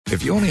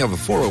If you only have a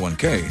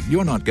 401k,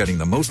 you're not getting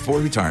the most for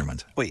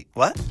retirement. Wait,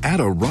 what? Add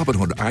a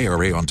Robinhood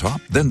IRA on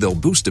top, then they'll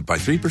boost it by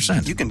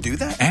 3%. You can do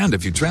that? And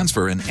if you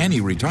transfer in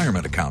any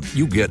retirement account,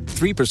 you get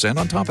 3%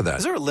 on top of that.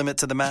 Is there a limit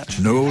to the match?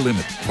 No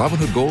limit.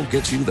 Robinhood Gold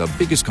gets you the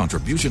biggest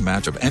contribution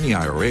match of any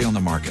IRA on the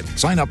market.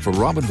 Sign up for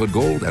Robinhood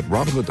Gold at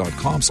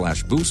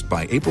Robinhood.com/boost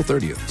by April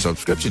 30th.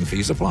 Subscription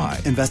fees apply.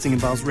 Investing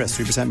involves risk.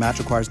 3% match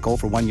requires gold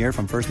for 1 year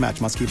from first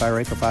match. Must keep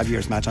IRA for 5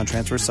 years. Match on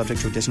transfers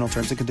subject to additional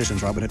terms and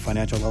conditions. Robinhood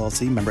Financial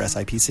LLC, member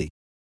SIPC.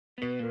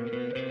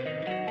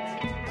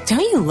 Don't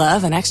you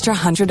love an extra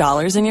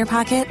 $100 in your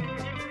pocket?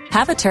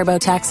 Have a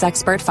TurboTax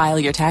expert file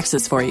your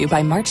taxes for you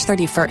by March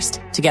 31st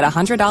to get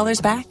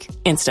 $100 back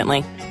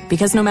instantly.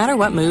 Because no matter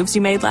what moves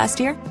you made last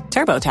year,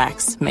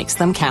 TurboTax makes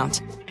them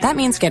count. That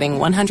means getting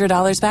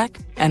 $100 back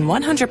and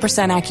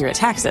 100% accurate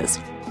taxes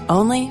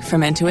only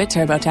from Intuit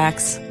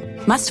TurboTax.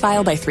 Must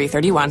file by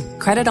 3/31.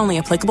 Credit only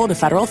applicable to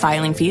federal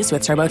filing fees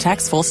with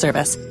TurboTax full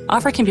service.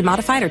 Offer can be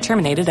modified or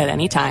terminated at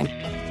any time.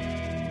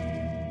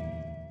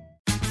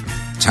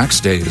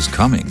 Tax day is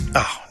coming.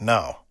 Oh,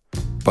 no.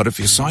 But if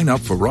you sign up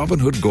for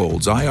Robinhood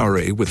Gold's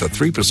IRA with a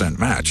 3%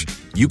 match,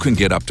 you can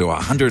get up to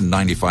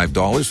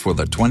 $195 for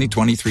the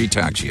 2023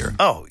 tax year.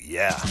 Oh,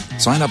 yeah.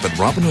 Sign up at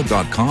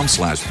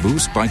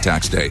Robinhood.com/boost by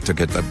tax day to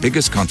get the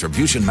biggest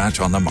contribution match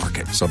on the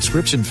market.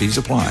 Subscription fees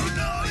apply.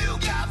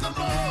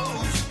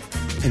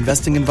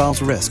 Investing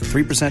involves risk.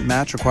 3%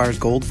 match requires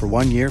gold for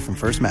 1 year from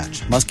first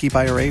match. Must keep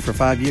IRA for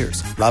 5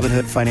 years.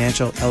 Robinhood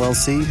Financial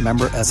LLC,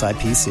 member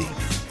SIPC.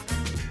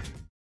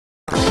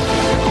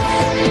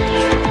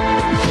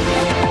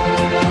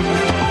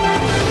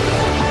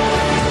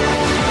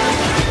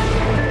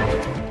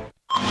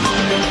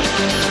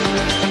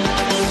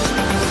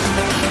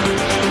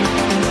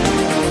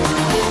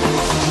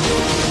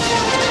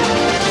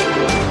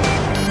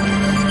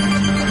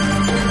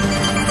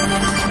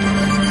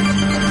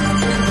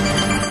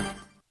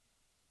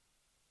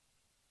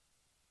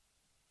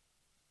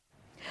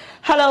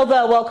 Hello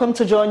there, welcome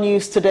to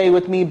JoyNews Today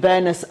with me,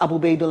 Bernice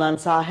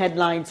Abubaidulans. Our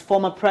headlines: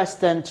 former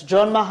President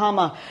John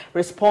Mahama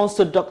responds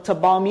to Dr.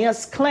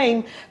 Bawumia's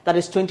claim that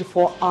his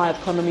 24-hour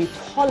economy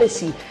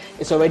policy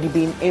is already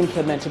being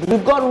implemented.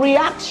 We've got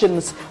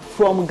reactions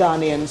from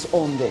Ghanaians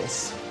on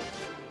this.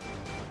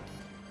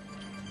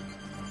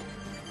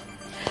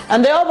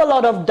 And the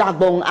overlord of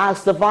Dagbon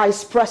asked the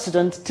Vice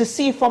President to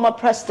see former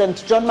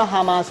President John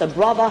Mahama as a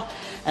brother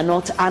and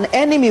not an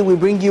enemy. We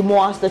bring you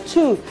more as the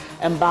two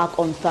embark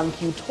on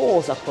thank you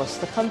tours across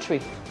the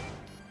country.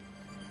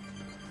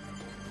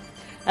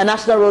 A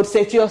National Road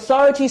Safety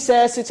Authority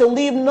says it will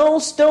leave no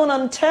stone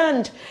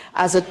unturned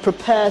as it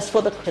prepares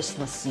for the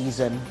Christmas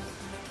season.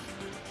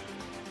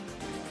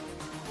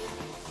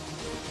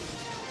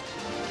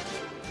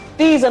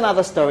 These and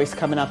other stories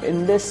coming up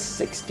in this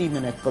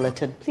 60-minute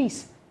bulletin.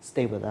 Please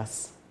stay with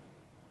us.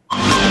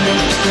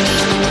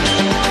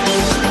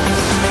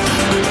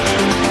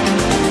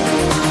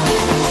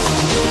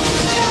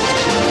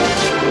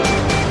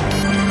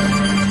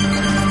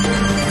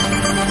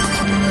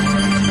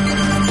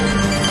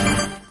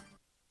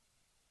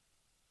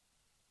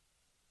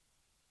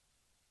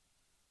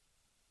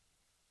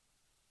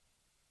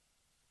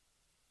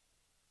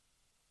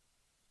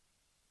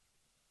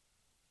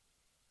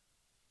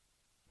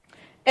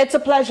 It's a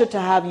pleasure to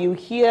have you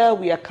here.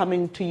 We are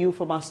coming to you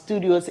from our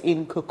studios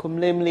in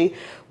Kukumlimli.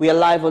 We are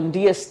live on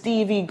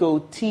DSTV, Go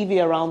TV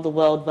around the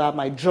world via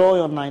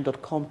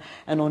myjoyonline.com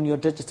and on your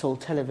digital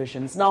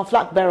televisions. Now,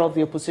 flag bearer of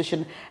the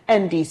opposition,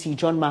 NDC,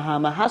 John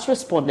Mahama, has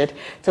responded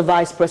to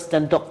Vice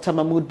President Dr.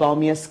 Mahmoud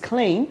Bawumia's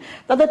claim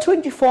that the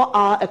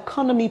 24-hour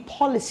economy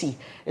policy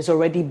is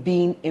already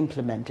being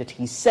implemented.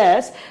 He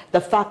says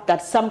the fact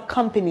that some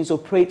companies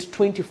operate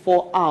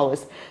 24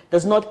 hours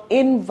does not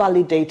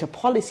invalidate a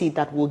policy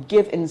that will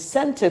give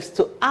incentives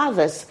to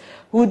others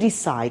who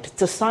decide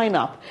to sign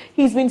up.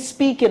 He's been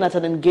speaking at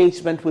an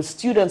engagement with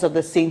students of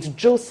the St.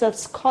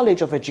 Joseph's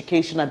College of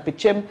Education at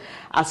Bichim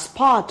as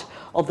part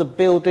of the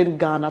Building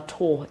Ghana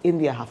tour in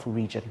the Ahafo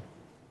region.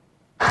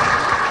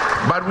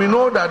 But we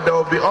know that there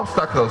will be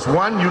obstacles.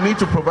 One, you need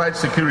to provide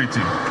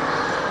security,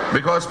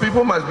 because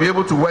people must be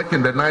able to work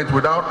in the night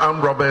without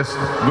armed robbers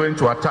going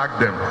to attack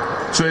them.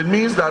 So it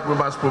means that we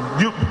must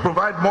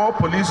provide more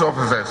police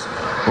officers.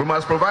 We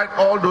must provide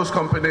all those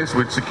companies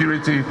with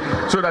security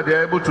so that they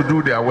are able to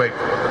do their work.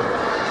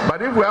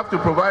 But if we have to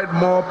provide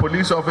more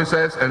police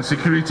officers and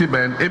security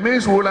men, it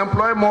means we will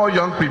employ more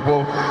young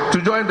people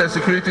to join the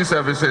security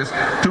services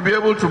to be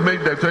able to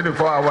make the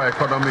 24-hour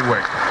economy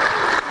work.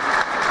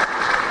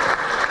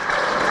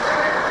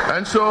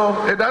 And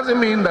so it doesn't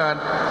mean that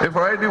if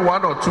already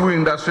one or two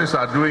industries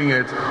are doing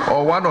it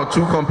or one or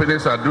two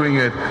companies are doing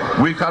it,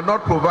 we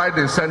cannot provide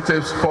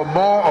incentives for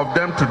more of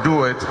them to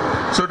do it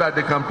so that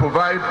they can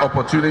provide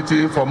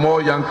opportunity for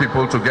more young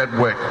people to get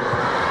work.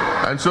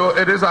 And so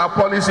it is our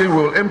policy,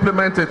 we'll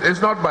implement it.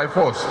 It's not by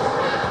force.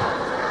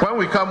 When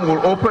we come,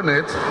 we'll open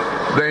it.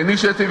 The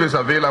initiative is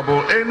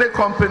available. Any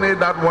company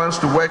that wants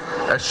to work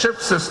a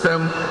shift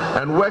system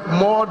and work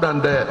more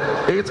than the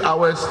 8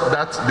 hours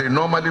that they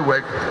normally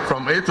work,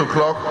 from 8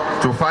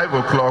 o'clock to 5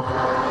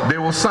 o'clock, they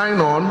will sign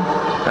on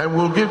and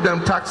we'll give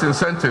them tax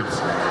incentives.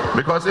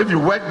 Because if you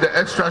work the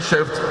extra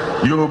shift,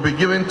 you will be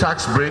given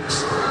tax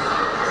breaks.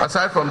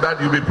 Aside from that,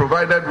 you'll be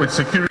provided with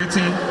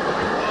security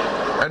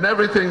and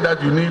everything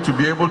that you need to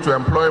be able to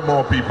employ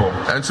more people.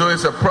 And so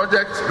it's a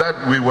project that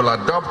we will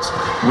adopt.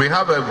 We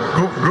have a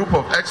group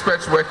of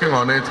experts working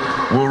on it.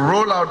 We'll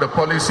roll out the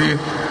policy,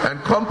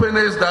 and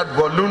companies that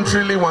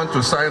voluntarily want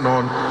to sign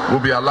on will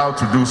be allowed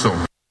to do so.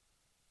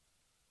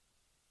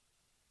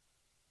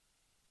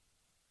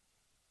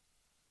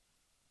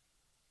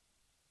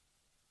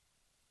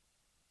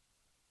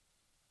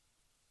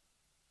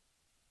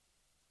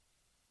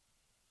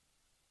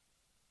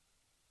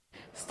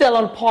 Still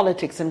on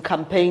politics and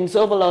campaigns,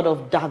 overlord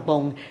of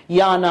Dagbon,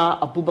 Yana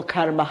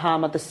Abubakar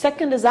Mahama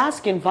II is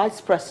asking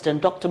Vice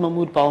President Dr.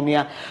 Mahmoud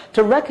Bawumia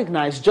to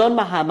recognize John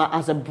Mahama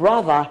as a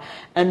brother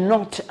and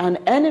not an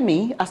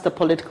enemy as the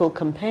political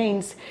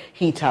campaigns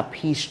heat up.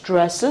 He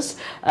stresses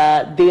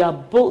they are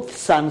both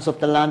sons of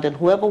the land, and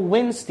whoever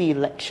wins the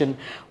election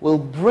will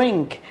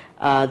bring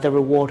the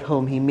reward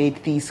home. He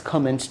made these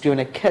comments during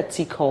a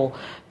courtesy call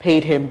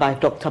paid him by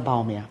Dr.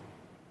 Bawumia.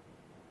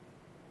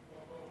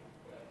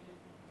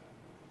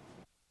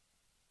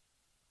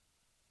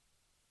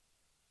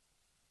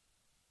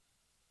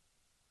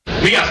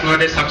 We as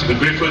Northerners have to be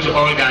grateful to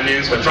all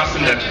Ghanaians for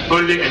trusting that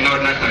only a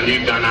Northerner can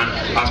lead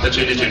Ghana after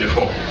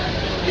 2024.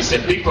 It's a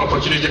big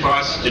opportunity for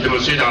us to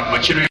demonstrate our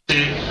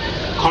maturity,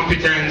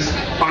 competence,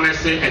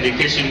 honesty, and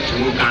dedication to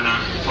move Ghana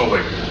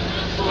forward.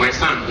 My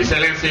son, His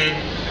Excellency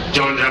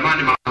John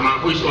Dramani Mahama,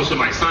 who is also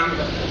my son,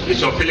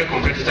 is your fellow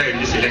competitor in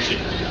this election.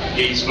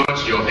 He is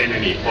not your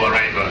enemy or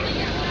rival.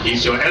 He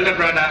is your elder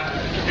brother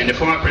and the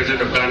former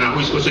president of Ghana, who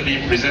is also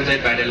being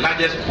presented by the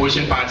largest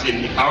opposition party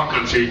in our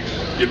country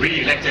to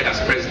be elected as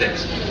president.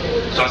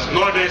 So as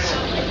Northerners,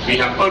 we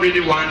have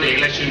already won the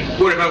election.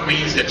 Whoever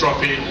wins the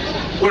trophy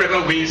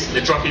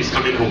is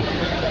coming home.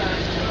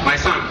 My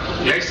son,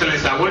 Your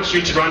Excellency, I want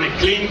you to run a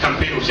clean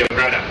campaign with your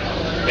brother.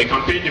 A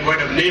campaign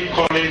devoid of name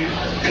calling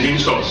and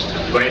insults.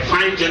 You are a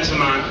fine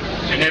gentleman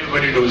and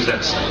everybody knows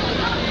that.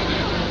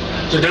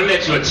 So don't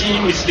let your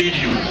team mislead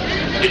you.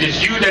 It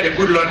is you that the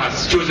good Lord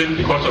has chosen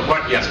because of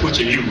what He has put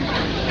in you,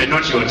 and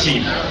not your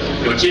team.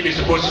 Your team is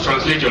supposed to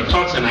translate your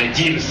thoughts and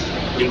ideals,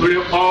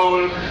 including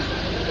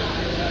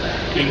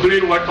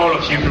what all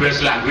of you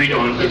previously agreed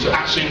on, into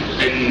action,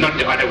 and not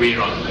the other way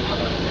around.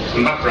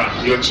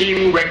 Mbapra, your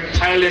team worked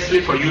tirelessly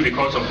for you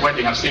because of what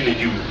they have seen in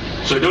you.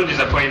 So don't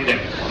disappoint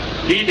them.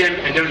 Lead them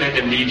and don't let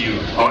them lead you,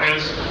 or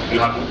else you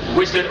have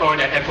wasted all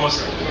their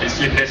efforts and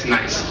sleepless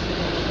nights.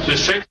 So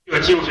strengthen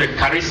your team with your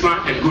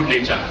charisma and good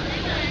nature.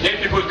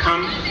 Let people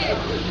come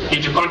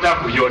into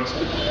contact with your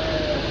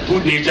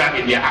good nature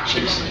in their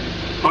actions.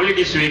 Only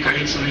this way can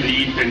you truly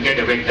lead and get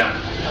the work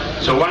done.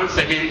 So once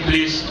again,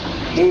 please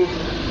move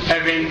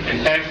heaven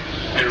and earth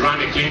and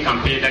run a clean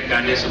campaign that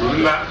Ghanaians will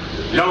remember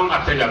long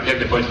after you have left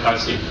the political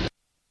scene.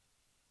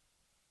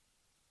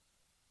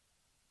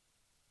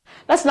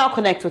 Let's now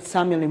connect with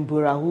Samuel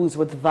Mbura, who is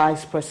with the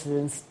Vice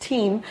President's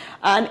team.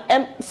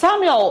 And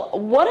Samuel,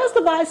 what has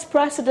the Vice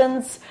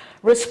President's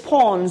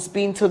response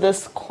been to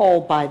this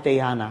call by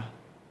Diana?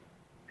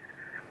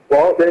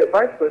 Well, the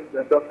Vice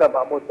President, Dr.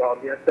 Mahmoud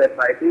Bawumia, said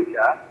my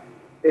leader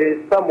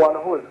is someone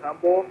who is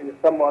humble, is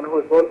someone who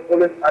is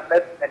always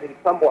honest, and is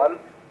someone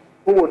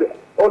who would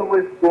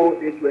always go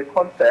into a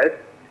contest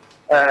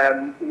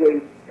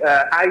with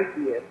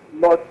ideas,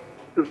 not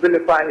to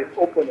vilify his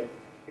opponent.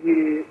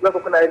 He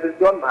recognizes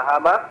John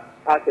Mahama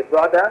as a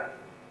brother,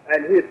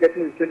 and he is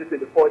getting the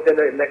 2024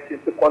 general election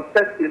to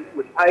contest him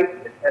with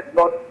ideas and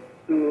not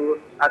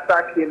to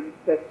attack him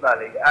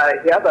personally.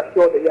 He has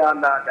assured the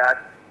Yana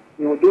that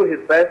he will do his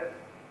best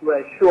to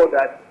ensure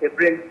that he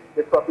brings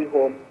the trophy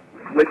home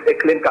with a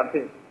clean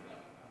campaign.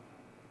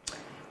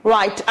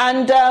 Right,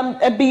 and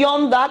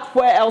beyond that,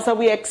 where else are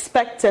we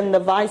expecting the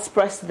Vice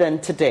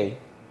President today?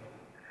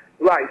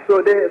 Right,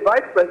 so the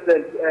Vice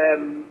President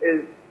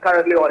is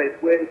currently on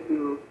his way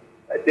to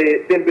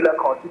the Bimbula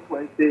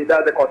constituency.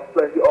 That's the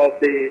constituency of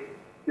the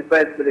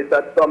Defense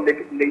Minister,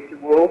 Dominic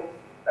Leitiwo.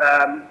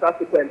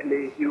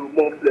 Subsequently, he will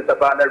move to the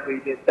Savannah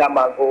region,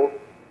 Damango,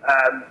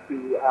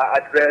 to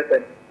address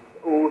and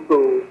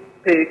also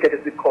pay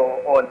courtesy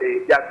call on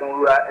the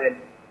Jagunra and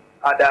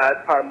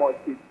other paramount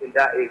seats in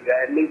that area,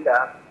 and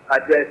later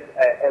address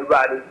a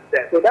rally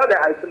there. So that's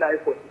the itinerary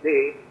for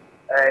today.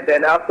 And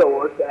then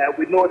afterwards,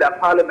 we know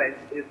that Parliament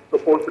is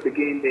supposed to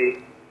begin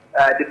the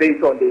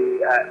debate on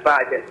the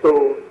budget.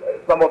 So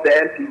some of the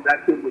MPs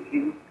that came with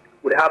him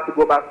would have to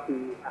go back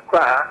to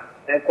Accra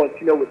and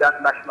continue with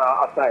that national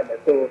assignment.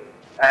 So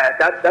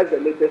that's the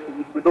latest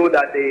news. We know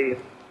that the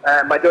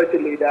majority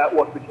leader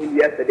was with him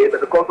yesterday, but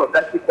because of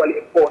that equally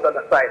important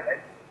assignment,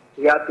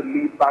 he had to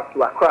leave back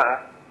to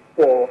Accra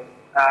for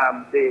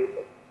the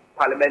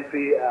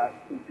parliamentary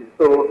meeting.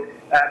 So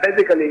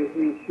basically,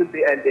 he should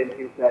be ending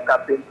his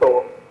campaign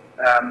tour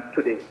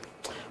today.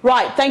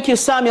 Right, thank you,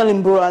 Samuel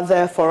Imbura,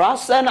 there for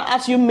us. And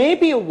as you may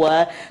be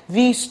aware,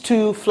 these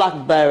two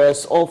flag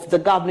bearers of the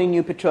governing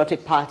New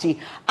Patriotic Party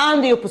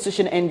and the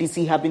opposition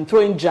NDC have been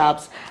throwing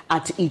jabs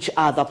at each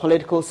other.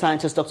 Political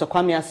scientist Dr.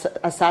 Kwame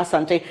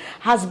Asasante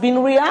has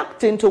been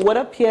reacting to what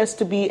appears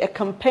to be a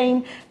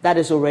campaign that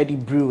is already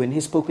brewing.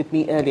 He spoke with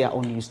me earlier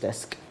on News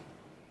Desk.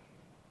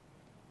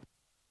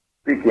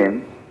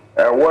 Speaking,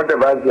 what the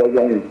Vice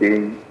President is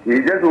saying,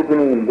 he's just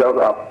opening himself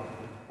up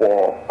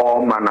for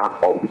all manner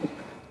of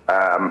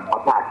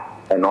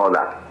attacks and all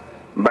that.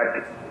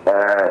 But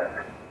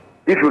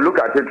if you look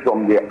at it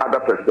from the other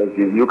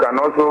perspective, you can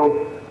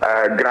also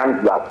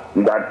grant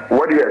that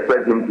what do you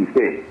expect him to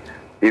say?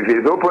 If his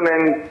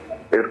opponent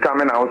is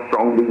coming out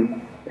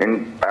strongly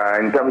in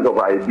terms of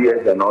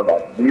ideas and all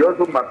that, he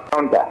also must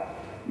counter.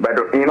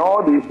 But in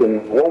all these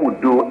things, what we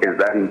do is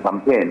that in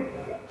campaign,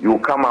 you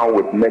come out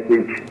with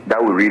message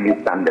that will really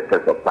stand the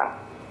test of time.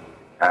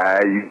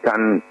 You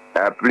can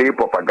play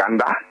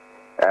propaganda.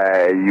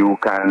 You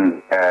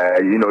can,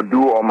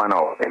 do all manner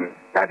of things.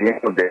 At the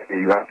end of the day,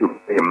 you have to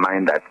bear in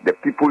mind that the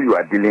people you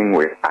are dealing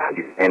with are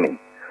the enemy.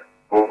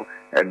 So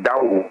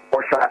that will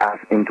usher us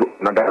into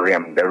another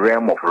realm, the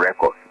realm of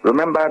records.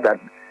 Remember that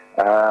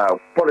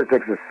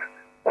politics is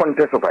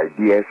contest of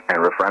ideas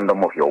and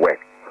referendum of your work.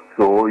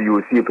 So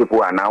you see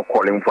people are now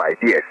calling for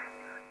ideas.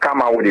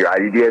 Come out with the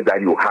ideas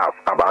that you have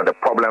about the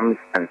problems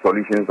and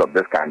solutions of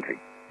this country.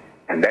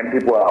 And then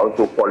people are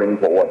also calling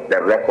for what?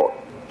 The record.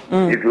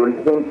 If you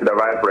listen to the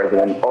Vice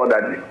President, all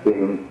that he's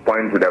saying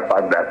points to the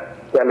fact that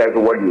tell us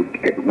what you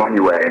did when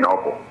you were in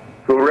office.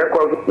 So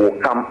records will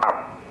come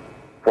up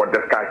for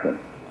discussion.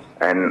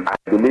 And I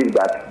believe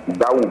that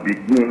will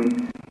begin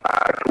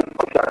to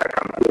push out the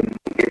campaign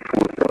to get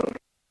full swing.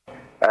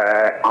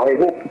 I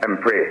hope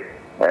and pray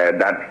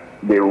that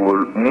they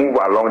will move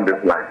along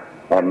this line.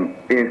 And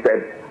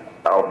instead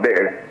of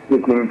their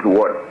sticking to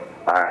what?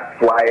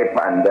 Swipe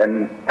and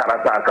then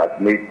character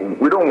assassination.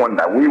 We don't want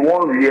that. We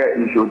want real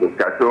issue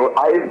discussion. So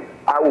I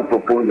will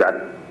propose that,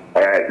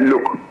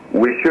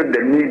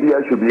 the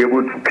media should be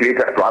able to create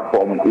a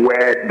platform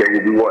where there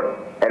will be what?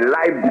 A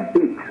live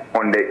debate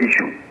on the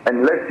issue.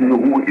 And let's see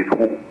who is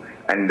who.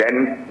 And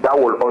then that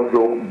will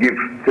also give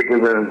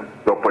citizens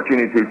the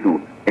opportunity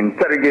to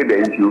interrogate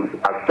the issues,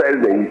 assess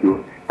the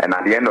issues, and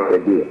at the end of the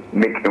day,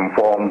 make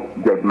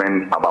informed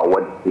judgments about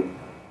what it is.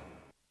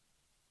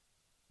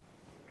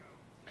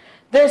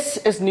 This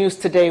is News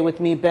Today with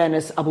me,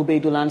 Bernice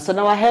Abubedulan. So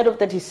now ahead of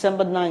the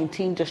December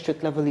 19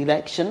 district level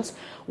elections,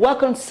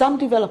 work on some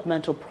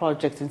developmental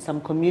projects in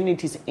some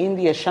communities in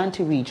the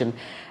Ashanti region,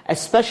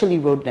 especially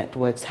road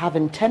networks, have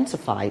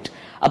intensified.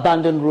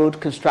 Abandoned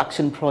road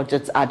construction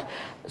projects at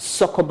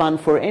Sokoban,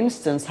 for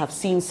instance, have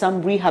seen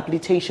some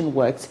rehabilitation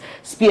works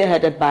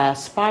spearheaded by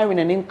aspiring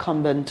and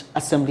incumbent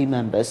assembly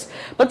members.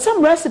 But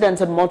some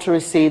residents and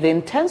motorists say the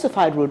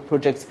intensified road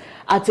projects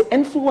are to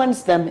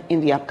influence them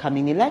in the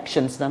upcoming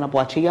elections. Nana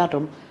Boache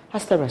Yadom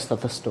has the rest of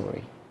the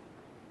story.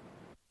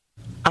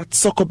 At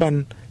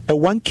Sokoban, a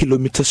 1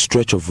 kilometer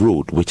stretch of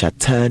road which had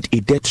turned a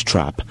death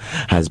trap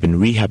has been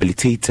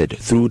rehabilitated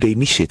through the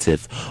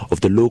initiative of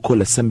the local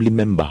assembly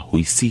member who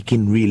is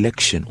seeking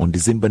re-election on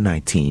December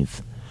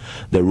 19th.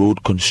 The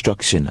road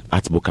construction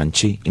at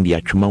Bokanchi in the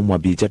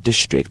Atrimamwabija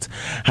district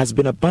has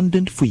been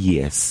abandoned for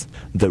years.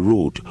 The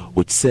road,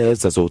 which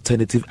serves as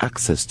alternative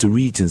access to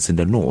regions in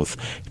the north,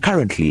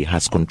 currently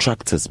has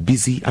contractors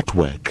busy at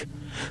work.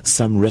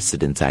 Some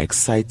residents are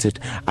excited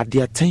at the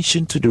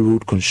attention to the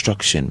road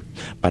construction,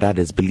 but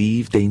others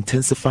believe the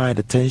intensified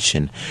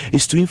attention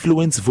is to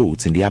influence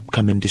votes in the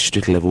upcoming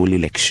district level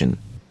election.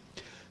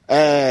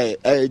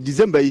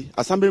 December,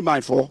 assembly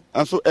mind for,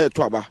 and so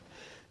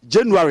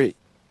January.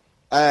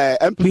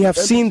 We have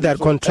seen that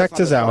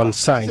contractors are on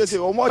site.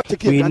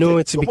 We know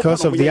it's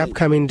because of the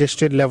upcoming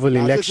district level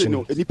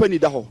election.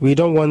 We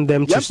don't want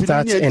them to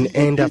start and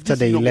end after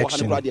the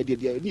election.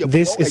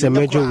 This is a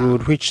major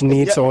road which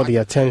needs all the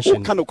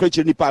attention.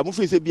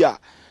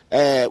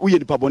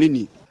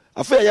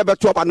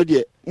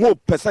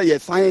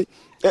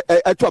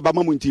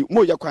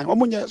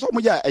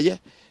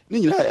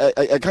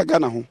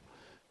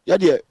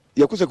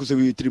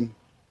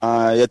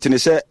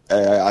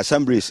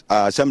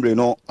 Assembly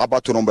no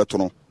abatono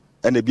betono.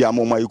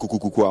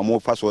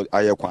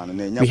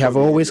 We have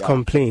always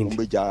complained.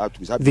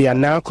 They are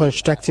now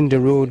constructing the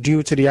road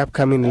due to the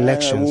upcoming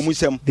elections.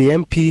 The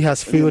MP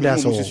has failed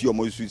us all.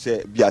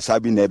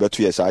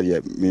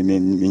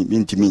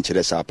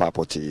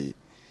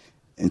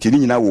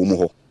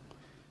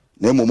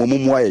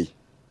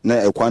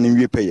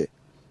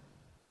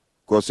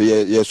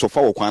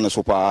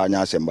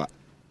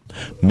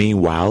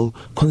 Meanwhile,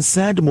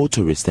 concerned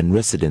motorists and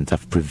residents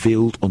have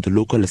prevailed on the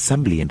local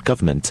assembly and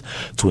government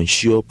to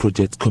ensure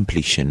project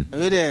completion.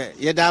 We thank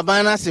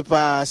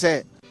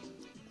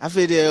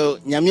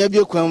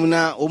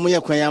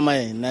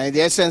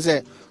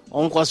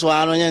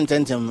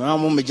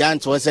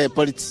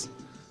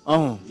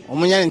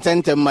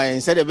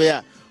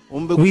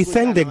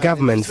the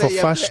government for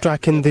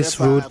fast-tracking this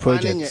road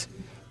project.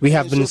 We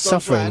have been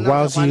suffering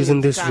whilst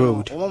using this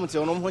road.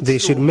 They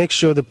should make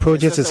sure the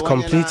project is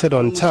completed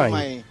on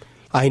time.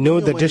 I know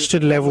the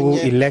district level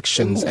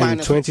elections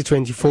and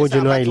 2024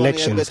 general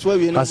elections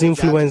has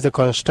influenced the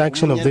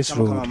construction of this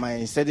road.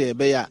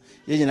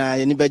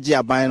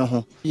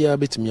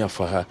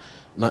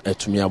 The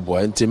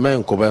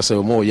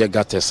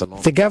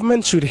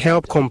government should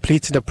help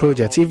complete the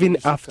project even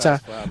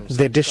after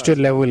the district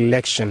level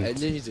election.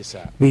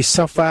 We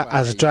suffer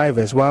as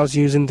drivers whilst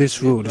using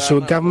this road, so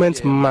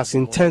government must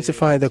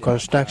intensify the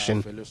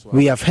construction.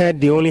 We have heard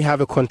they only have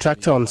a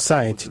contractor on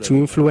site to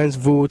influence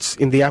votes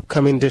in the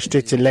upcoming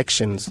district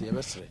elections.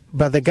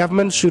 But the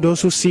government should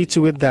also see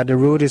to it that the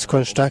road is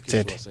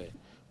constructed.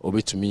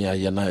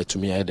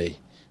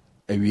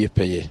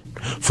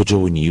 For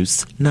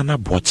JoyNews, Nana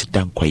Boch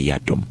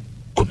Dankwayadum,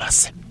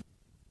 Kumase.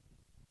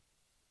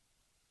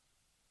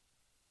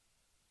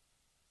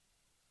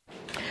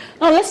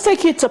 Now let's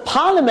take it to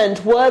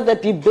Parliament, where the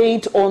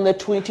debate on the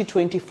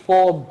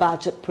 2024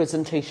 budget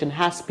presentation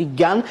has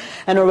begun.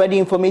 And already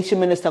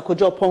Information Minister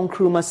Kojo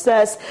Nkrumah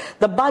says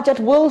the budget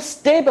will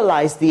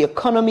stabilize the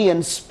economy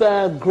and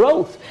spur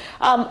growth.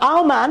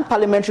 Our man,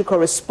 parliamentary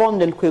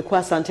correspondent Kweku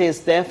Asante,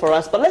 is there for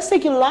us. But let's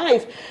take you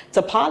live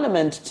to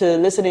Parliament to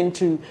listen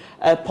into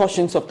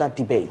portions of that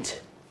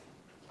debate.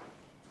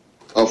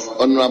 Of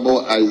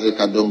Honorable Isaac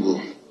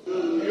Adongo.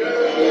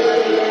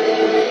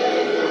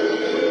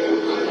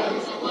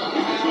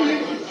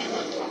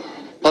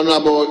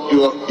 Honorable,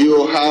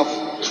 you have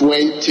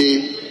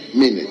 20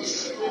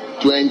 minutes.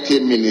 20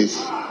 minutes.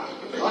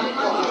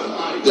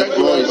 The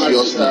floor is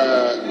yours.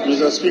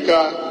 Mr.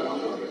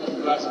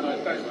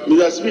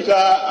 Speaker,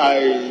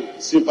 I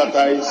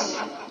sympathize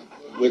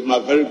with my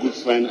very good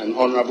friend and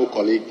honorable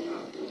colleague,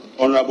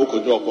 Honorable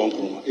Kojo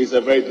Nkrumah. It's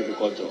a very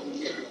difficult job.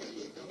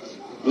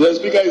 Mr.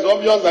 Speaker, it's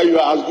obvious that you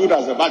are as good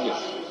as the budget.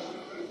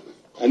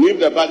 And if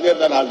the budget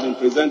that has been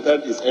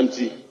presented is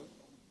empty,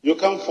 you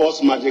can't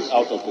force magic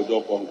out of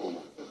Kojo Nkrumah.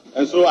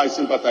 And so I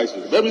sympathize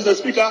with you. But Mr.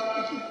 Speaker,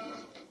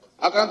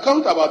 I can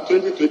count about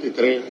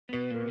 2023.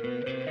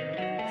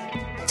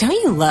 Don't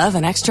you love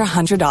an extra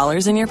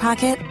 $100 in your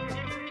pocket?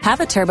 Have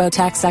a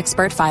TurboTax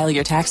expert file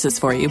your taxes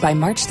for you by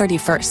March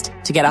 31st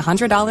to get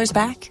 $100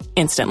 back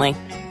instantly.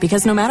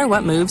 Because no matter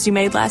what moves you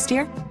made last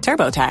year,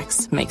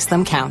 TurboTax makes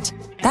them count.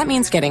 That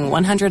means getting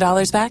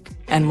 $100 back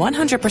and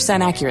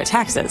 100% accurate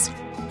taxes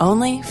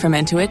only from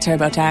Intuit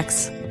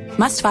TurboTax.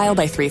 Must file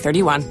by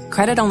 3/31.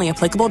 Credit only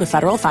applicable to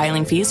federal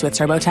filing fees with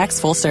TurboTax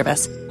full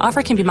service.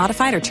 Offer can be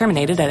modified or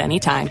terminated at any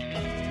time.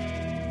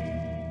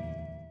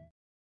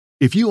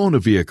 If you own a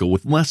vehicle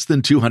with less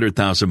than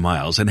 200,000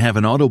 miles and have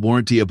an auto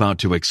warranty about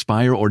to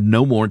expire or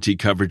no warranty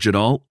coverage at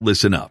all,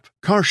 listen up.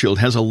 CarShield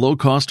has a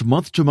low-cost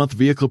month-to-month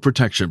vehicle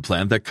protection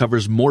plan that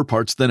covers more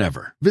parts than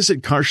ever.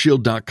 Visit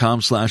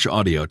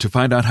carshield.com/audio to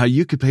find out how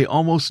you could pay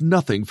almost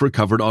nothing for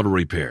covered auto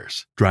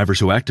repairs. Drivers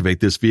who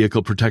activate this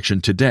vehicle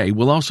protection today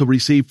will also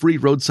receive free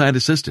roadside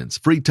assistance,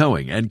 free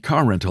towing, and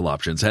car rental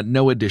options at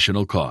no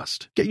additional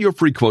cost. Get your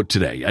free quote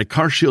today at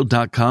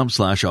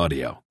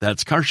carshield.com/audio.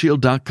 That's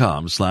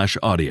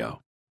carshield.com/audio.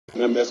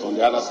 Members on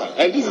the other side.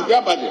 And this is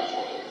their budget.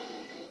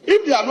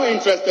 If they are not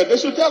interested, they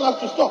should tell us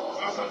to stop.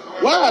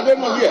 Why are they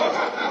not here?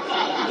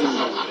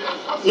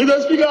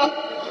 Mr. Speaker,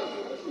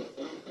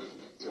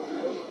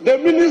 the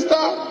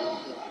minister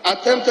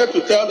attempted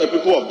to tell the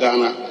people of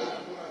Ghana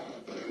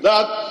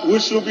that we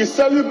should be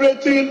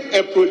celebrating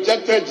a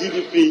projected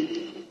GDP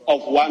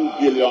of 1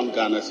 billion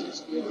Ghana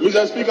cedis.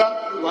 Mr. Speaker,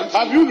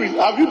 have you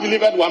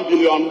delivered 1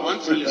 billion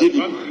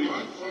GDP?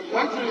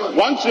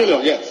 1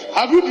 trillion, yes.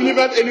 Have you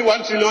delivered any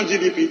 1 trillion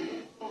GDP?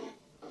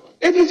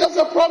 It is just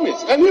a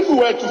promise. And if we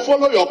were to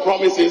follow your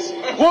promises,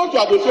 go to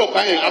Abuja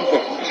and ask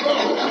them.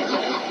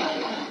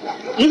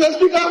 Mr.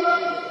 Speaker,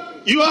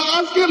 you are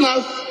asking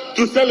us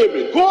to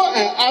celebrate. Go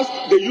and ask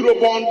the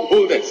Eurobond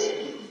holders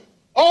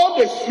all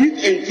the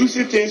sweet and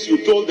juicy things you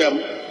told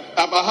them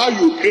about how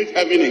you create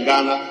heaven in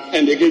Ghana,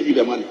 and they gave you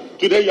the money.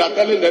 Today you are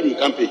telling them you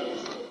can't pay.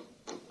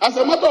 As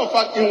a matter of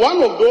fact, in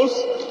one of those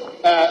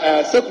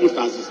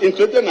circumstances, in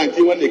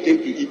 2019 when they came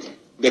to eat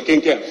the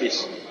kenke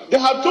fish, they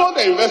have told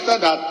the investor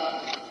that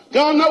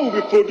Ghana will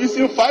be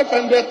producing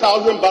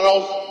 500,000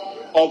 barrels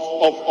of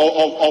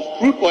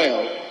crude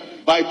oil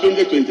by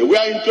 2020. We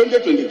are in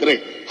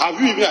 2023. Have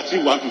you even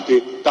achieved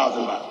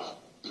 150,000 barrels?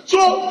 So,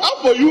 how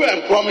for you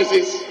and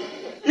promises?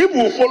 If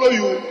we follow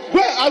you, go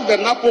and ask the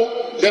NAPO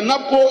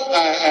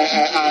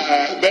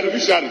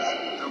beneficiaries.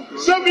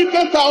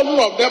 70,000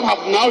 of them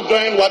have now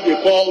joined what they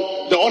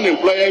call the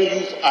Unemployed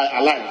Youth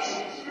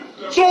Alliance.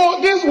 So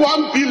this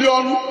 1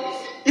 billion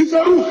is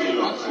a roof.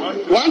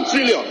 1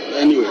 trillion,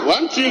 anyway.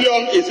 1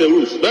 trillion is a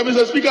roof. But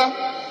Mr. Speaker,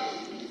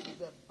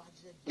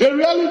 the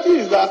reality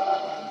is that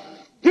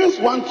this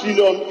 1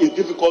 trillion is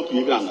difficult to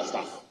even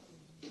understand.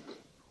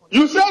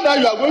 You said that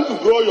you are going to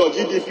grow your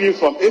GDP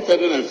from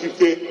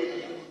 850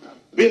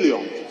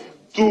 billion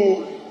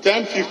to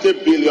 1050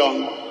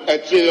 billion, a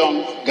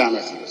trillion Ghana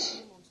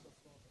cedis.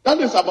 That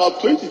is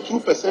about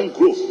 22%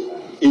 growth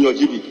in your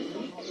GDP.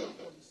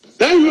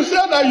 Then you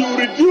said that you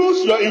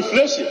reduce your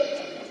inflation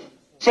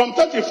from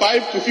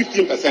 35 to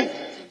 15%.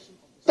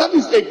 That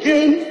is a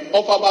gain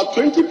of about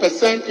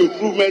 20%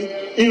 improvement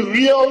in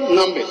real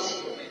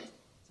numbers.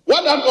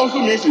 What that also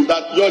means is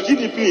that your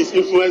GDP is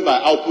influenced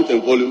by output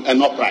and volume and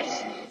not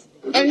price.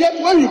 And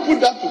yet when you put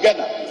that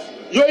together,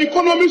 your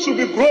economy should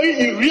be growing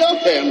in real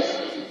terms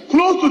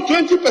close to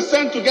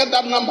 20% to get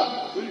that number.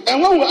 And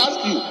when we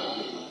ask you,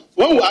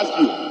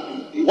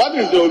 what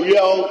is the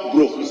real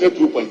growth? You say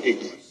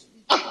 2.8.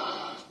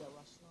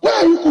 Why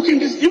are you cooking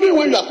this? Even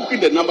when you are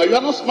cooking the number, you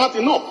are not smart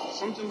enough.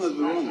 Something must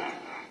be wrong.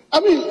 I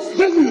mean, this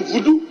is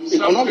voodoo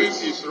economics.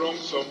 Something is wrong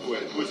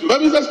somewhere.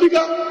 But Mr.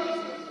 Speaker,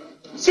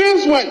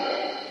 since when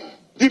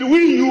did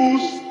we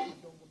use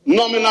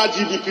nominal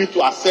GDP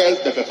to assess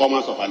the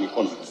performance of an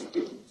economy?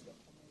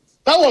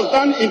 That was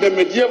done in the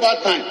medieval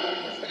time,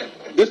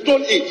 the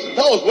Stone Age.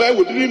 That was where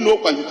we didn't know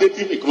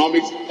quantitative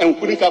economics and we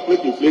couldn't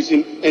calculate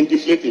inflation and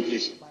deflate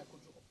inflation.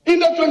 In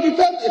the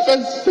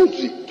 21st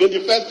century,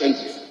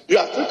 you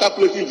are still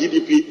calculating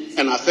GDP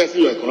and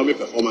assessing your economic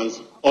performance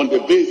on the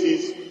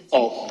basis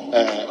of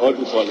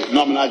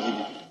nominal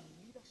GDP.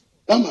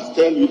 That must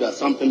tell you that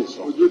something is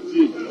wrong.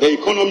 The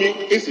economy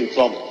is in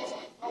trouble.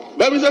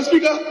 But Mr.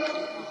 Speaker,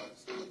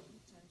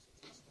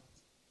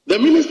 the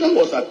minister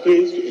was at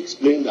pains to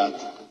explain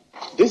that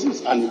this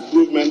is an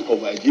improvement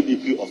over a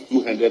GDP of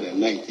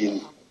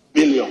 219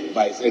 billion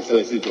by His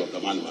Excellency Dr.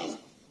 Manuel.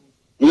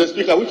 Mr.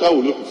 Speaker, which one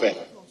will you prefer?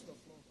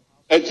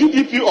 A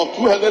GDP of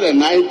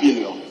 209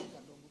 billion,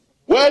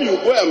 where you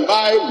go and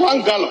buy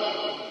 1 gallon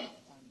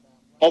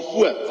of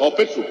fuel or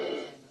petrol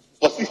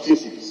for 16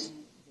 cedis,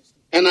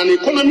 and an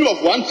economy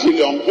of 1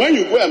 trillion when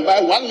you go and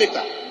buy 1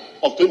 liter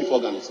of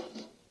 24 gallons.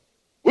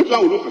 Which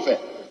one will you prefer?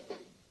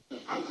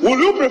 Will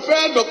you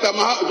prefer Dr.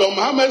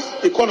 Mohammed's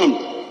economy,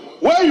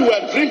 where you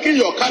were drinking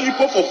your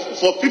calipo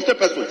for 50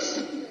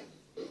 pesos,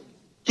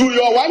 to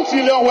your 1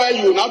 trillion where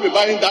you will now be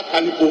buying that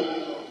calipo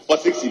for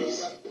 6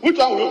 cedis? Which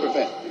one will you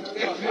prefer?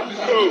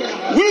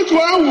 Which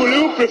one will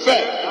you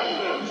prefer?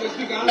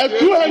 A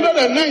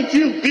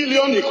 219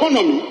 billion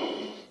economy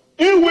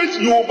in which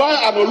you will buy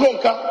an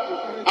olonka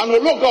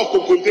of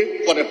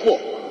kokunte for the poor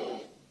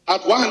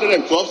at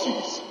 112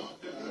 cedis,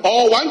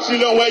 or 1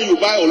 trillion where you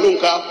buy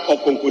olonka of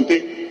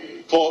kokunte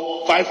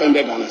for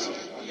 500 dollars.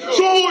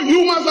 So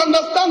you must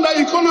understand that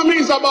economy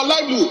is about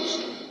livelihoods.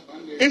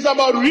 It's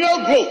about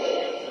real growth.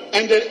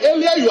 And the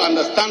earlier you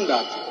understand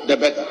that, the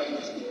better.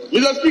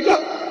 Mr. Speaker,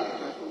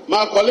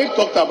 my colleague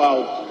talked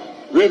about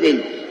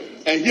revenue.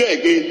 And here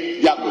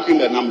again, they are cooking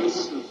the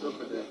numbers.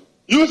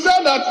 You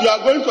said that you are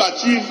going to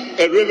achieve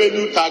a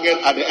revenue target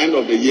at the end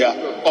of the year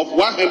of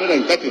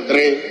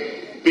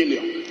 133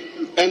 billion.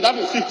 And that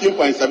is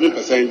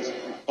 15.7%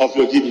 of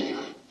your GDP.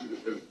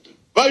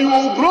 But you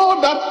will grow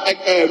that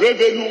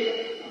revenue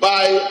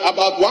by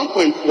about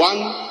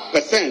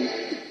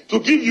 1.1% to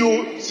give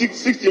you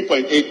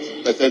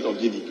 16.8% of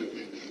GDP.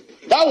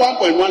 That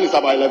 1.1 is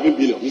about 11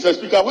 billion. Mr.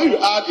 Speaker, when you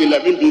add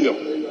 11 billion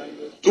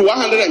to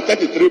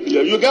 133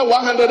 billion, you get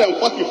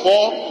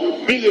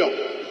 144 billion.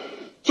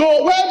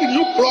 So where did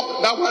you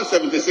pluck that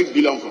 176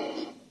 billion from?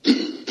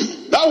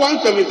 That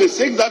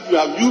 176 that you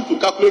have used to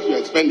calculate your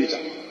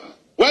expenditure,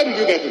 where did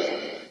you get it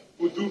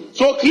from?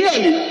 So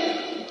clearly,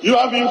 you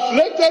have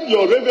inflated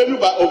your revenue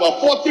by over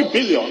 40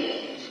 billion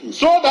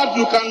so that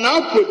you can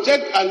now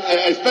project an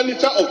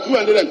expenditure of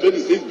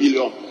 226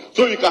 billion,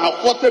 so you can have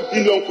 40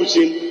 billion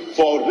cushion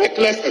for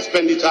reckless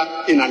expenditure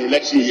in an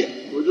election year.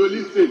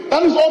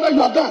 That is all that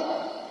you have done.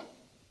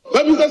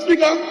 But Mr.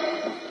 Speaker,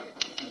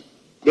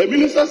 the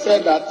minister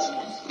said that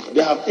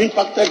they have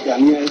impacted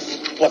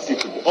Ghanaians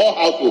positively, all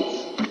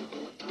households.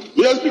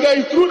 Mr. Speaker,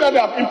 it's true that they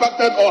have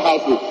impacted all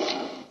households.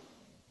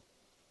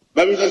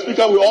 But Mr.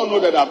 Speaker, we all know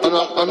that they have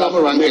impacted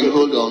Honourable Ranking,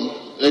 hold on.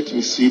 Let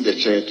me cede the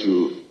chair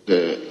to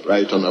the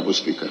Right Honourable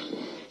Speaker.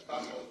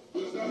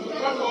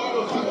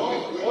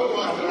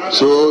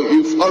 So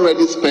you've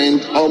already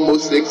spent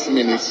almost 6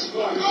 minutes.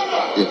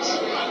 Yes.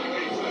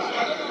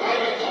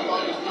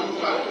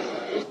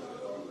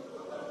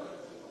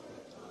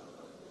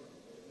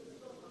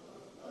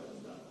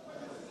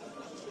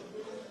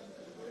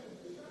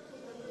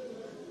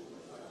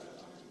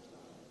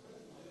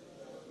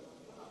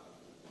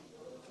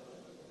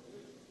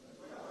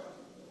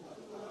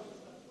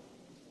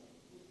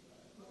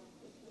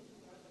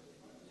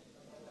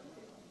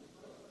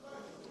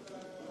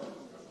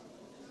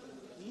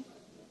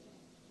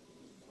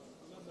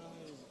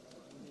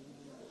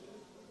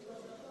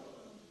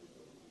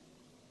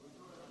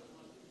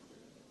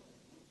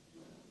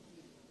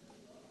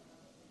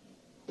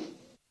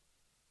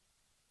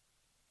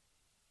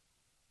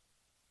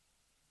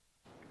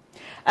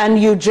 And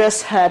you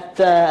just had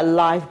the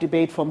live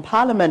debate from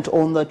Parliament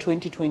on the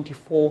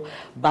 2024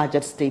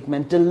 budget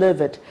statement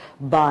delivered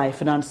by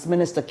Finance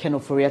Minister Ken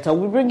Ofori-Atta.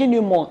 We're bringing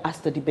you more as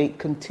the debate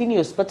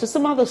continues. But to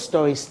some other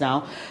stories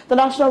now, the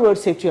National Road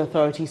Safety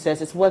Authority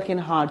says it's working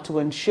hard to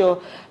ensure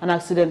an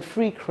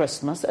accident-free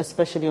Christmas,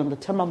 especially on the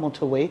Tema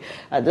motorway.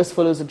 This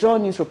follows a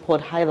JoyNews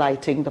report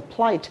highlighting the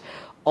plight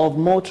of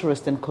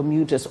motorists and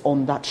commuters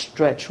on that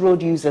stretch.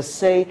 Road users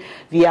say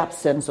the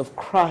absence of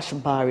crash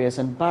barriers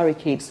and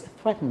barricades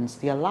threatens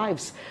their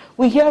lives.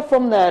 We hear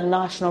from the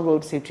National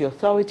Road Safety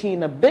Authority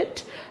in a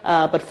bit,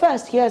 but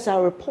first, here's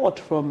our report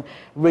from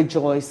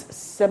Rejoice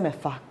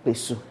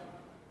Semefak-Besu.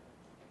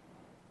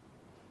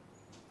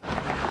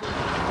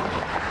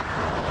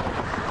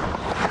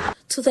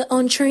 To the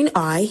untrained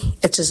eye,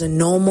 it is a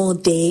normal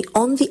day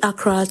on the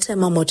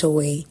Accra-Tema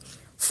motorway.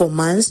 For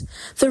months,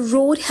 the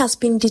road has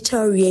been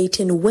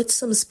deteriorating with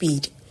some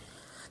speed.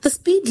 The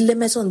speed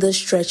limit on this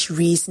stretch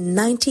reads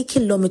 90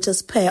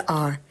 kilometers per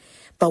hour,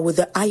 but with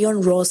the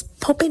iron rods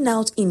popping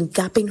out in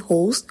gaping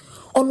holes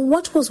on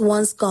what was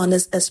once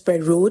Ghana's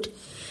Express Road,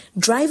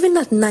 driving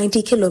at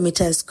 90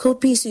 kilometers could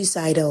be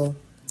suicidal.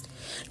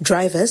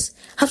 Drivers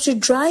have to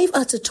drive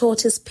at a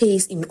tortoise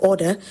pace in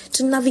order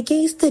to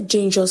navigate the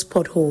dangerous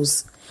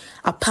potholes.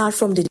 Apart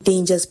from the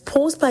dangers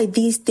posed by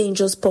these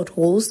dangerous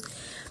potholes,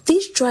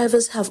 these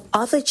drivers have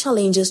other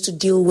challenges to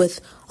deal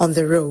with on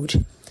the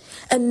road.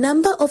 A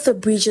number of the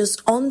bridges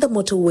on the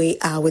motorway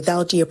are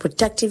without their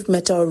protective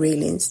metal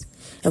railings,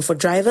 and for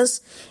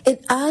drivers,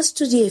 it adds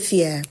to their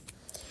fear.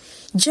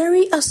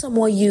 Jerry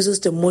Asamoah uses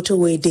the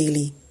motorway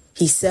daily.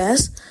 He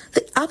says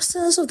the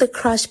absence of the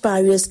crash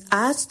barriers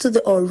adds to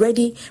the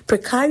already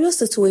precarious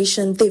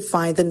situation they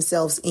find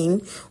themselves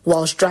in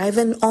whilst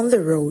driving on the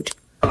road.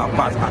 Also,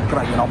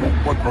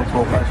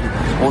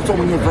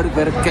 we are very,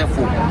 very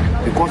careful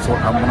because of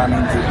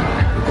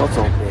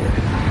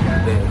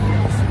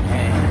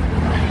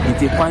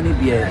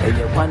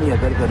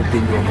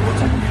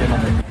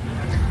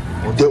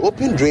the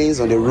open drains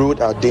on the road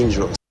are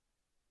dangerous.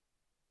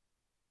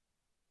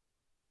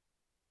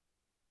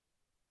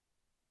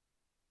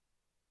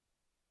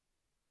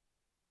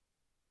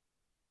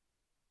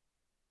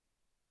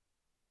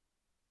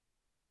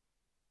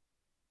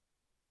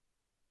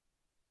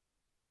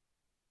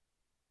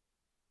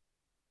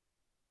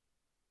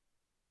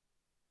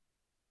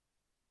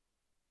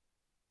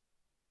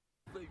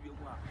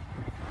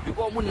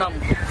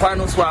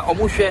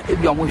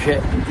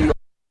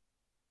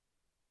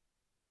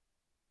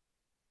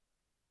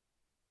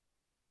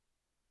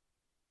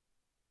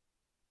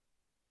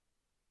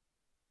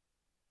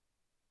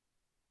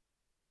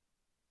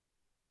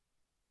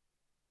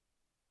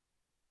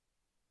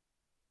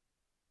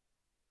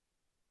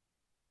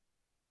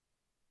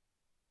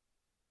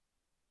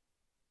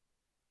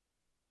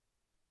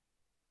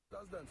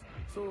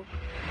 So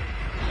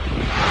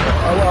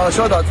I'm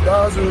sure that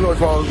that's really not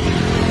for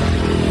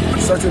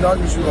setting that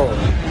issue out.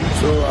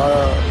 So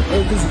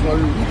this is for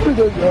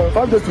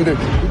 5 days today.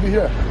 We'll be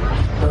here.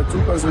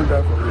 2 persons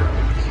there for here.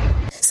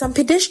 Some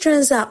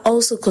pedestrians are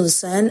also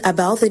concerned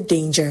about the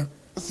danger.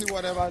 See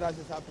whatever that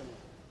is happening.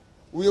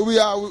 We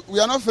are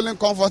not feeling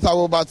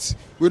comfortable, but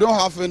we don't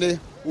have any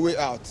way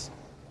out.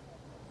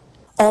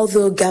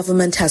 Although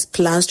government has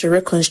plans to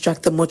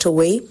reconstruct the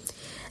motorway,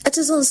 it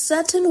is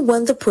uncertain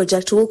when the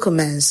project will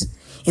commence.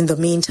 In the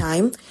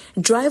meantime,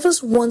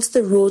 drivers want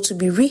the road to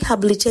be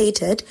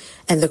rehabilitated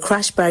and the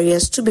crash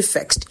barriers to be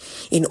fixed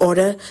in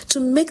order to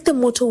make the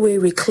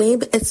motorway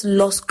reclaim its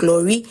lost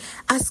glory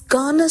as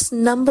Ghana's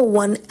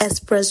 #1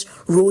 express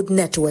road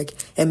network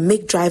and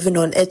make driving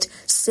on it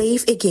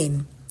safe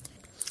again.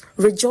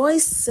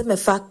 Rejoice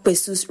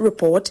Semefak-Besu's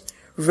report,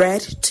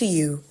 read to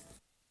you.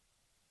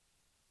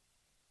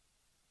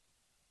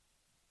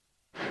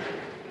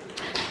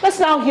 Let's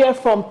now hear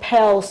from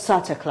Pearl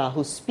Satakla,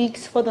 who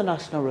speaks for the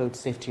National Road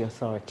Safety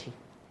Authority.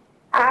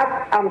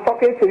 As I'm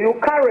talking to you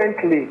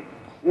currently,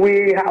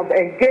 we have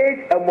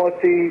engaged a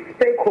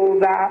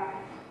multi-stakeholder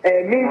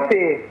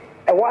meeting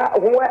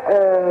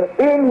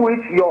in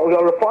which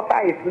your reporter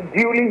is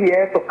duly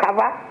here to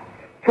cover,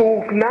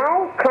 to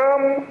now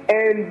come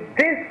and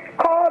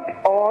discuss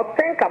or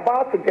think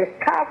about to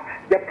discuss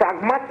the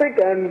pragmatic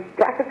and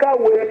practical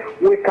way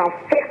we can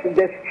fix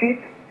the street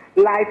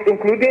lights,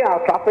 including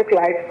our traffic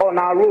lights on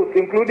our roads,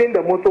 including the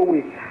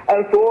motorway.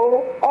 And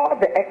so all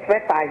the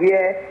experts are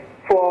here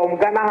from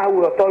Ghana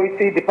Highway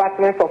Authority,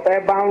 Department of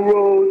Urban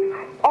Roads,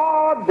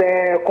 all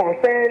the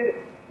concerned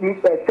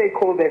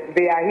stakeholders,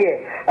 they are here.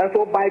 And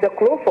so by the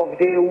close of the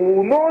day, we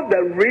will know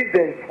the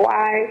reasons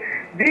why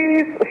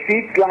these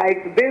street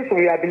lights, these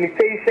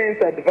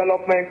rehabilitations and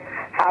development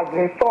has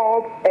been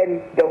solved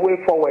and the way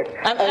forward.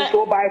 And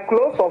so by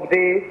close of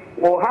day,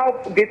 we'll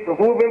have this.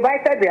 We've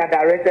invited their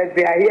directors.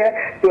 They are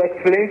here to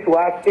explain to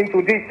us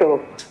into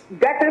details.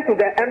 Getting to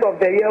the end of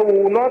the year, we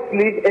will not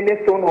leave any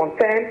stone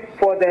unturned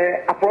for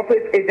the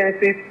appropriate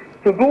agencies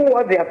to do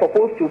what they are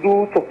supposed to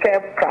do to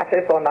curb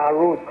crashes on our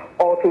roads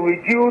or to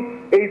reduce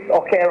its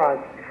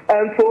occurrence.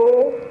 And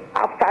so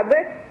after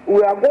this,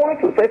 we are going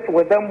to sit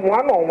with them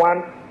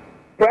one-on-one,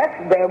 press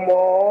them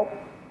or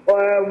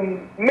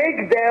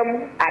make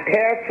them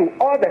adhere to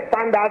all the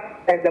standards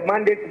and the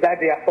mandates that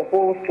they are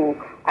supposed to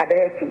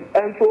adhere to.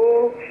 And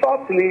so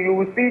shortly you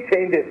will see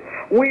changes.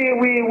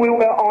 We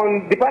were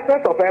on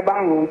Department of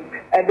Urban Roads,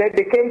 and then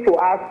they came to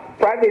us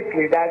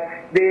privately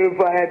that they've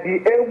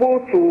been able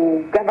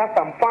to gather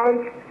some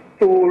funds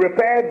to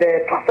repair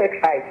the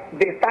traffic lights.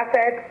 They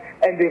started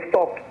and they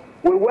stopped.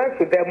 we went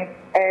to them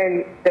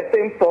and the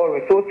same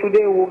story. So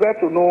today we'll get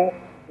to know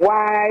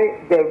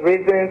why the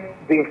reasons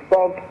they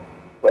stopped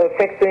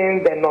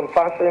affecting the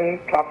non-functioning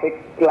traffic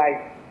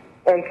lights.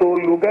 And so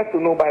you'll get to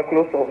know by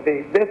close of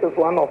day. This is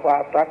one of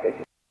our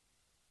strategies.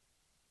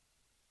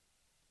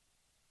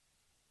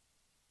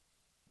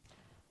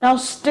 Now,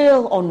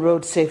 still on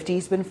road safety,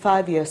 it's been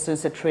 5 years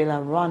since a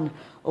trailer ran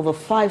over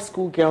 5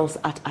 schoolgirls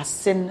at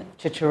Asin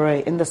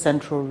Chichere in the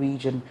central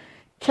region,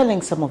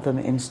 killing some of them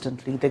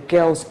instantly. The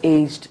girls,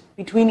 aged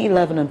between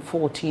 11 and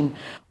 14,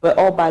 were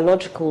all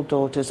biological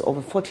daughters of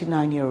a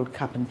 49-year-old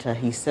carpenter.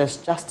 He says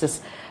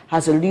justice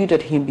has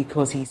eluded him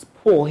because he's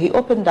poor. He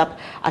opened up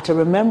at a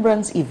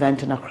remembrance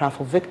event in Accra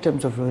for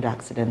victims of road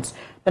accidents.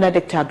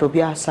 Benedict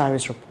Adobia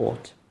Cyrus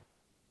report.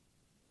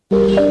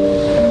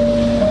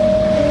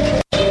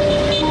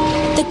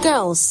 The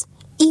girls,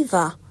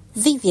 Eva,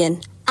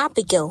 Vivian,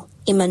 Abigail,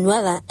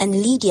 Emanuela and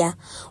Lydia,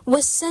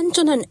 were sent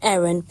on an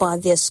errand by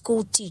their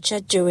school teacher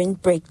during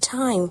break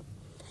time.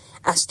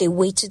 As they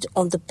waited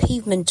on the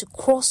pavement to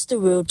cross the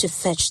road to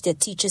fetch their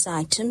teacher's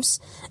items,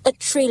 a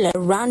trailer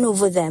ran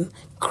over them,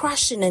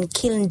 crashing and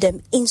killing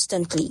them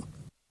instantly.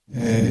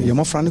 Our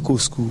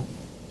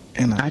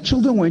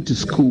children went to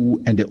school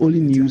and the only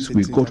news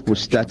we got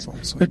was that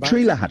a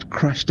trailer had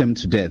crashed them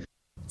to death.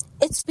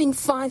 It's been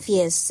 5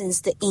 years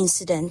since the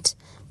incident,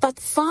 but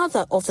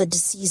father of the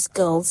deceased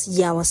girls,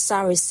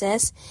 Yawasari,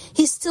 says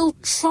he's still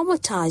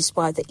traumatized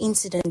by the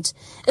incident,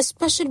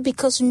 especially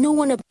because no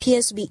one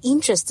appears to be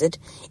interested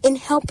in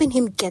helping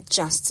him get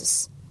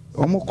justice.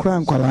 After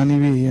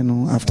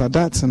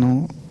that,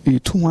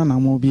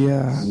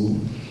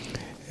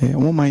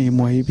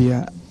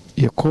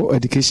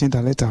 education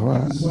director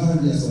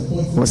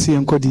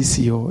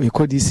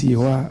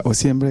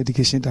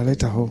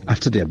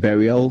After their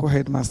burial,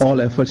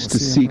 all efforts to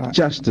seek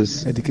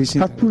justice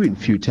have proven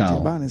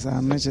futile.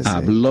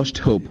 I've lost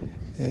hope.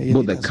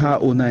 Both the car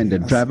owner and the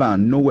driver are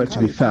nowhere to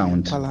be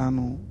found.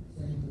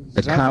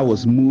 The car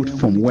was moved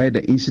from where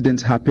the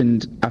incident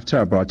happened after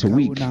about a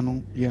week,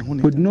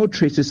 with no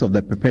traces of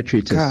the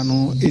perpetrators.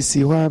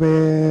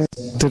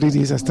 3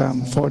 days after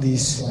 4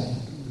 days.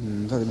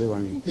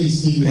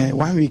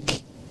 1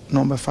 week,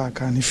 number 5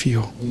 can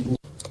feel.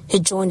 He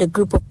joined a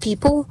group of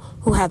people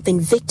who have been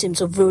victims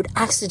of road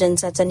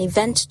accidents at an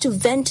event to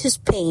vent his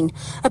pain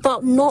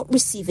about not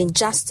receiving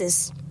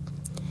justice.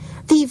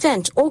 The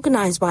event,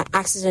 organized by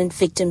Accident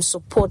Victims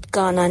Support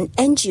Ghana and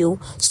NGO,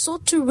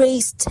 sought to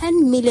raise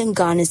 10 million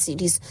Ghana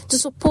cedis to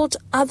support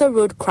other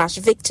road crash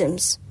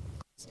victims.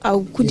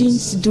 I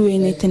couldn't do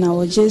anything. I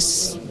was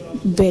just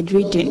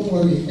bedridden.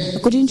 I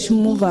couldn't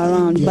move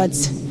around, but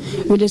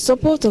with the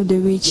support of the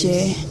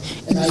wheelchair,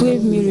 it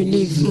gave me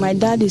relief. My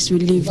dad is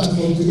relieved.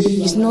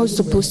 He's not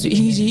supposed to,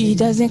 he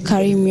doesn't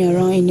carry me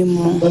around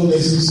anymore.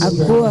 I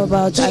go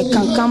about, I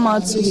can come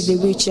out with the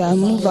wheelchair, I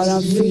move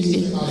around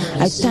freely.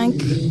 I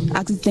thank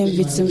Accident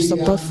Victims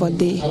Support for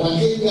the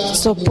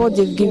support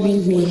they've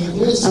given me.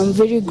 I'm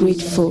very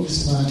grateful.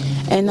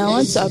 And I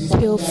want to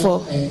appeal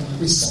to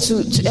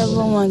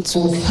everyone to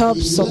help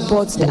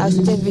support the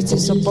Accident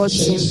Victims Support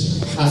Team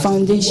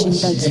Foundation,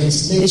 that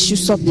they should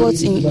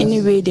support in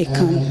any way they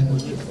can.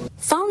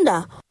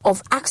 Founder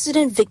of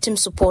Accident Victim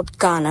Support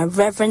Ghana,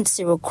 Reverend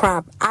Cyril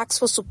Crabb, asks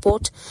for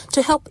support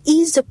to help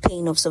ease the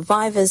pain of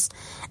survivors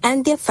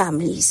and their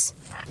families.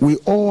 We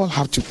all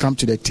have to come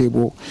to the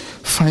table,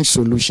 find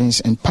solutions,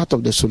 and part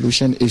of the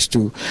solution is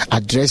to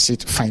address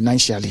it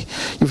financially.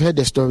 You've heard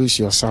the stories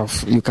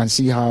yourself. You can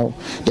see how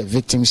the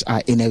victims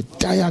are in a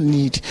dire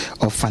need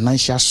of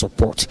financial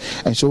support.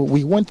 And so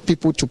we want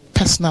people to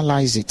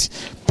personalize it,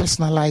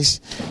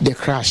 personalize the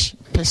crash,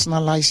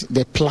 personalize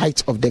the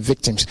plight of the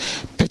victims,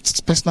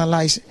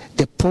 personalize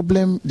the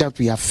problem that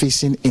we are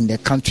facing in the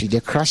country,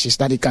 the crashes,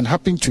 that it can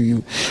happen to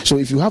you. So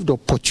if you have the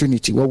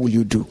opportunity, what will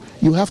you do?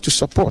 You have to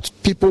support.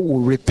 People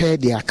will repair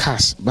their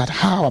cars, but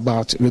how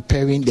about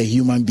repairing the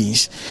human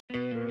beings?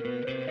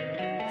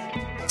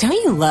 Don't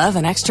you love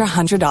an extra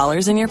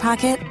 $100 in your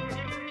pocket?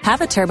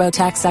 Have a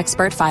TurboTax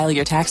expert file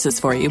your taxes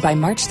for you by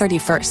March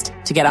 31st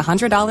to get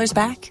 $100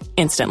 back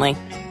instantly.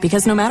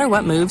 Because no matter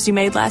what moves you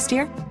made last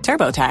year,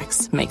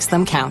 TurboTax makes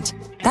them count.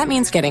 That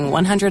means getting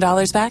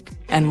 $100 back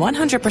and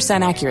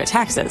 100% accurate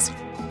taxes,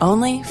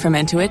 only from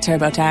Intuit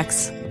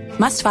TurboTax.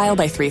 Must file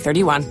by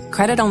 3/31.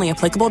 Credit only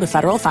applicable to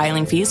federal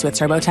filing fees with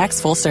TurboTax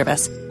full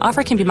service.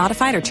 Offer can be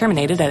modified or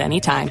terminated at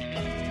any time.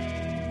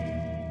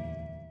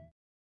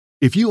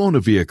 If you own a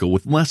vehicle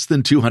with less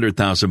than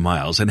 200,000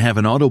 miles and have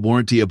an auto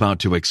warranty about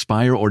to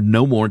expire or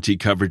no warranty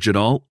coverage at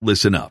all,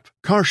 listen up.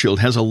 CarShield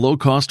has a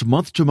low-cost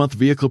month-to-month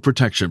vehicle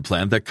protection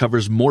plan that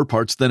covers more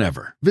parts than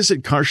ever.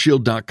 Visit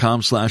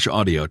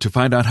carshield.com/audio to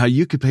find out how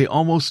you could pay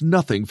almost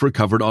nothing for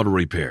covered auto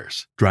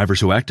repairs. Drivers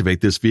who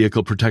activate this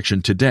vehicle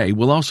protection today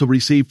will also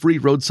receive free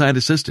roadside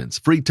assistance,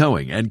 free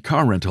towing, and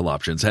car rental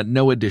options at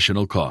no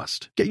additional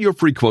cost. Get your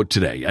free quote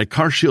today at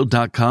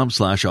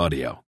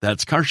carshield.com/audio.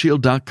 That's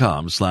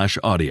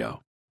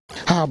carshield.com/audio.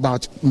 How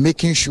about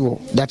making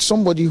sure that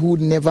somebody who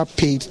never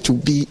paid to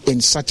be in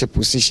such a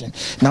position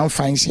now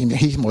finds him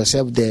or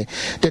herself there?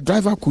 The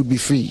driver could be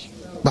free.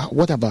 But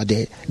what about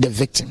the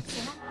victim?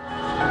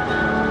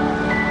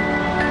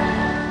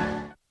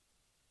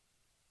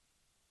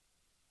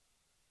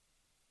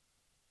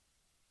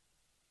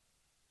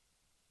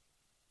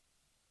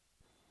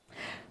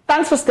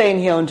 Thanks for staying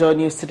here on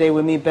JoyNews Today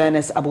with me,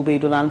 Bernice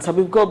Abubedulansa.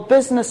 We've got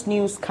business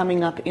news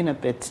coming up in a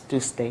bit. Do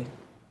stay.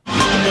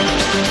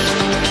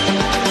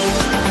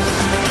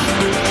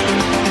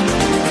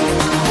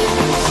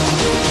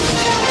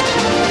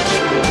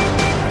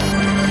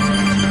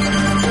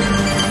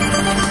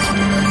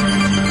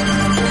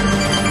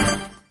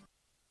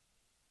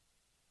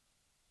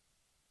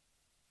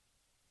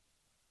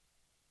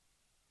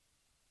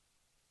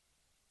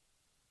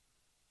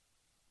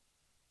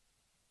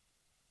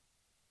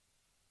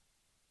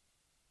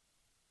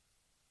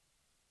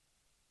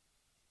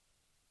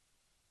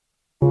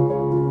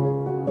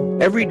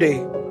 Every day,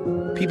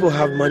 people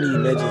have money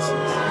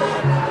emergencies.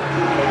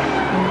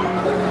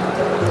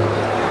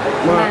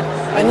 Ma,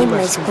 I need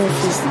my school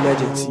fees.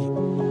 Emergency.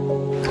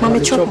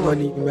 Mommy, chop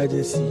money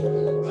emergency.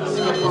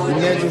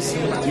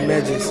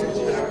 Emergency.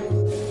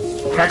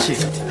 Catch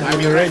it.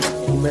 I'm your rent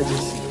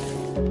emergency.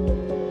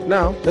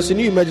 Now, there's a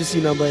new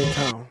emergency number in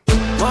town.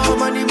 More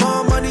money,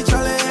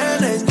 challenge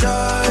and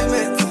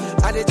enjoyment.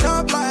 At the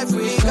top life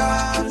we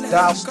got.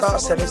 Dial star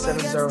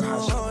 770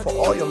 hash for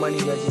all your money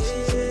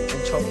emergencies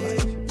and chop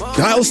life.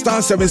 Dial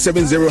star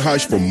 770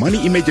 hash for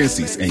money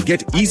emergencies and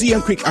get easy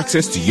and quick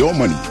access to your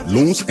money,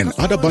 loans, and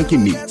other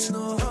banking needs.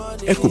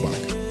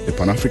 EcoBank, the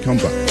Pan-African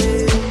Bank.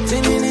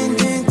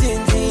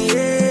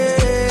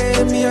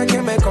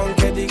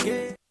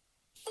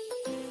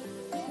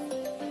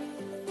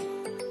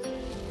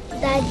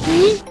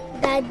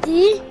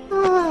 Daddy,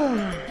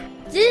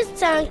 this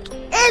tank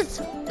is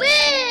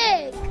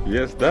big.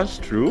 Yes, that's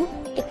true.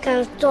 It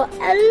can store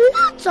a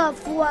lot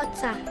of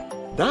water.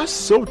 That's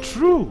so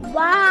true.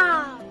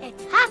 Wow. It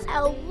has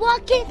a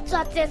working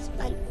tortoise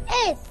on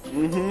it.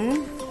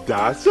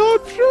 That's so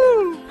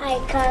true. I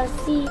can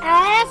see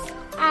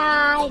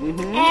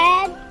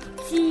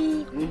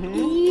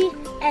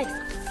SINTEX.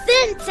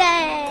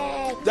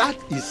 Syntax. That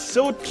is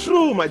so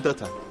true, my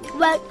daughter.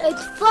 When it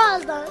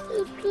falls down,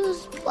 it will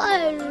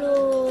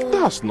spoil.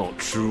 That's not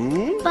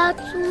true. But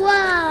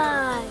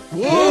why?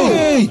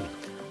 Hey!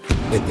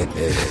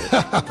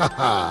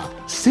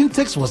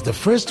 Syntex was the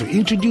first to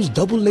introduce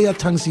double-layer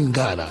tanks in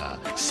Ghana.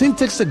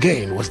 Syntex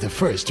again was the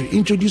first to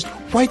introduce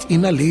white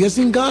inner layers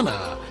in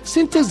Ghana.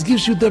 Syntex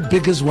gives you the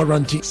biggest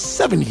warranty,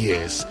 7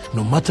 years.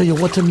 No matter your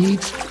water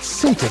needs,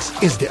 Syntex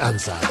is the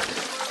answer.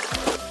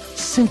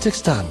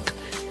 Syntex tank.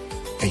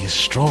 Are you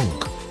strong?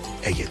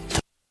 Are you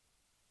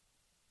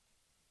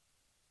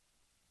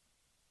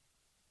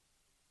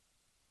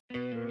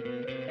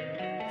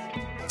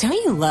Don't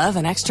you love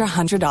an extra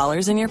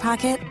 $100 in your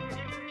pocket?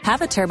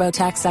 Have a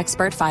TurboTax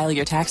expert file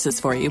your taxes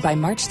for you by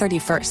March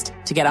 31st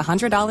to get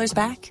 $100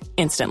 back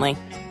instantly.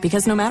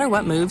 Because no matter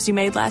what moves you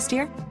made last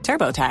year,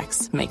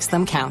 TurboTax makes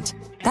them count.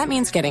 That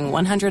means getting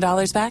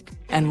 $100 back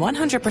and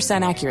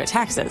 100% accurate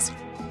taxes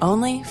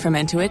only from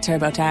Intuit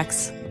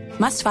TurboTax.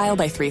 Must file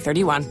by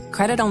 3/31.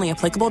 Credit only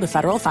applicable to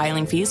federal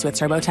filing fees with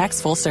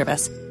TurboTax full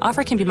service.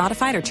 Offer can be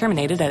modified or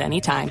terminated at any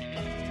time.